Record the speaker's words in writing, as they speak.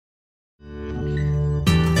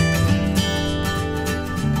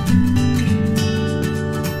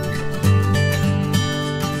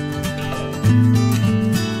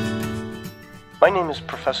My name is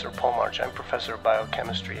Professor Paul March. I'm Professor of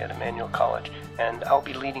Biochemistry at Emmanuel College, and I'll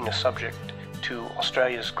be leading a subject to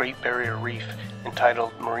Australia's Great Barrier Reef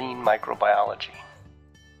entitled Marine Microbiology.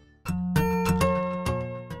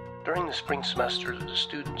 During the spring semester, the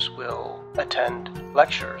students will attend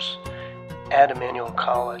lectures at Emmanuel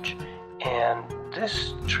College, and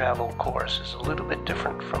this travel course is a little bit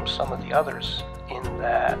different from some of the others in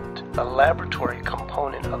that the laboratory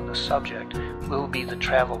component of the subject will be the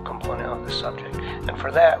travel component of the subject. And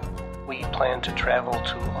for that, we plan to travel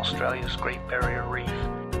to Australia's Great Barrier Reef.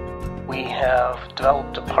 We have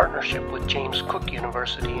developed a partnership with James Cook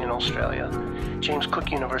University in Australia. James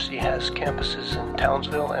Cook University has campuses in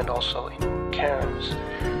Townsville and also in Cairns.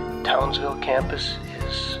 Townsville campus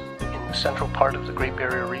is in the central part of the Great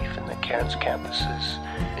Barrier Reef, and the Cairns campus is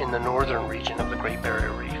in the northern region of the Great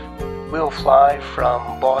Barrier Reef. We'll fly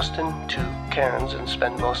from Boston to Cairns and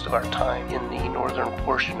spend most of our time in the northern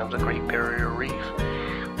portion of the Great Barrier Reef.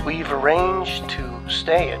 We've arranged to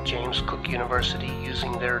stay at James Cook University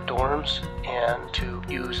using their dorms and to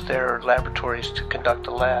use their laboratories to conduct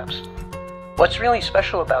the labs. What's really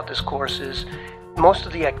special about this course is most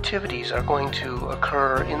of the activities are going to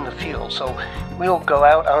occur in the field. So we'll go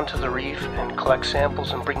out onto the reef and collect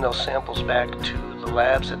samples and bring those samples back to the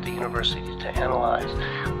labs at the university to analyze.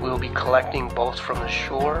 We'll be collecting both from the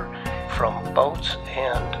shore, from boats,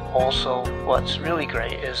 and also what's really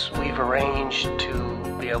great is we've arranged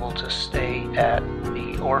to be able to stay at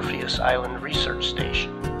the Orpheus Island Research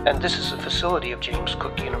Station. And this is a facility of James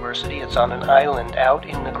Cook University. It's on an island out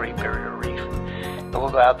in the Great Barrier Reef. And we'll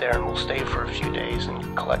go out there and we'll stay for a few days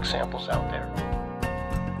and collect samples out there.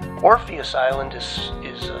 Orpheus Island is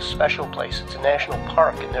a special place. It's a national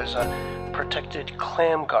park, and there's a protected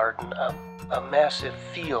clam garden, a massive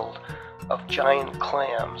field of giant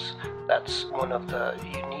clams. That's one of the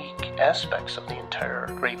unique aspects of the entire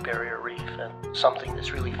Great Barrier Reef, and something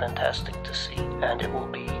that's really fantastic to see. And it will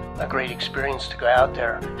be a great experience to go out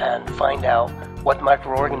there and find out what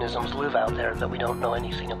microorganisms live out there that we don't know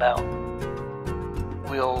anything about.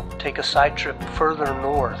 We'll take a side trip further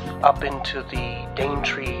north up into the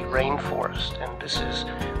Daintree rainforest, and this is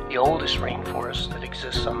the oldest rainforest that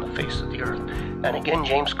exists on the face of the earth. And again,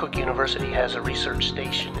 James Cook University has a research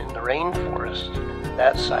station in the rainforest.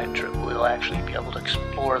 That side trip we'll actually be able to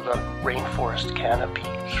explore the rainforest canopy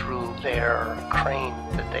through their crane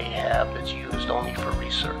that they have that's used only for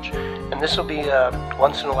research. And this will be a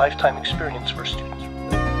once-in-a-lifetime experience for students.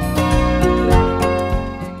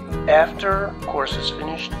 After the course is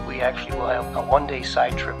finished, we actually will have a one-day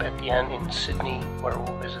side trip at the end in Sydney, where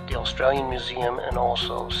we'll visit the Australian Museum and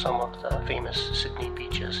also some of the famous Sydney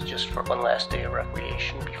beaches, just for one last day of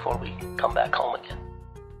recreation before we come back home again.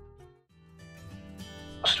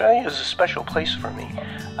 Australia is a special place for me.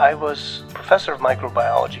 I was Professor of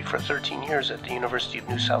Microbiology for 13 years at the University of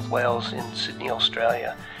New South Wales in Sydney,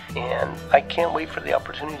 Australia, and I can't wait for the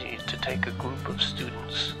opportunity to take a group of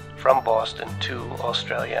students from Boston to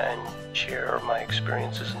Australia and share my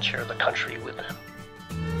experiences and share the country with them.